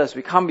Father, as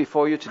we come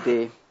before you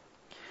today,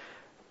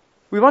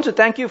 we want to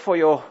thank you for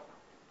your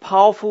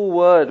powerful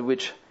word,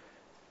 which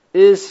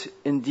is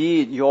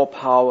indeed your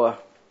power.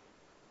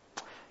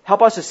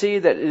 Help us to see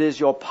that it is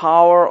your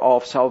power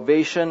of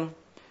salvation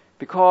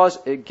because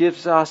it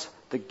gives us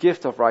the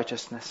gift of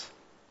righteousness.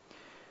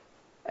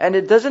 And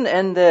it doesn't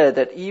end there,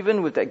 that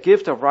even with that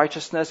gift of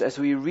righteousness, as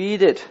we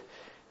read it,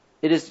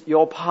 it is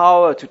your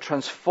power to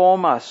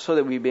transform us so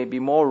that we may be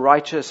more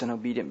righteous and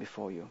obedient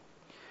before you.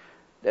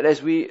 That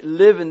as we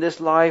live in this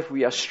life,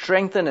 we are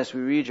strengthened as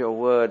we read your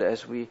word.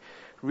 As we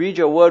read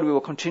your word, we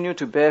will continue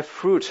to bear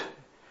fruit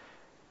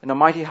in a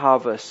mighty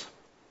harvest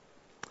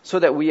so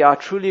that we are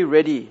truly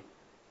ready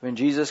when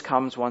Jesus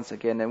comes once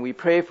again. And we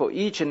pray for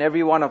each and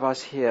every one of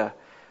us here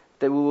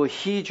that we will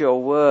heed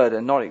your word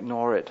and not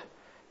ignore it.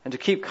 And to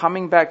keep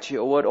coming back to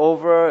your word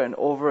over and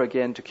over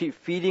again, to keep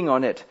feeding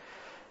on it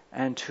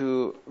and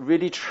to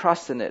really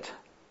trust in it.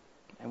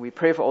 And we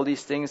pray for all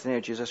these things in the name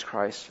of Jesus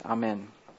Christ. Amen.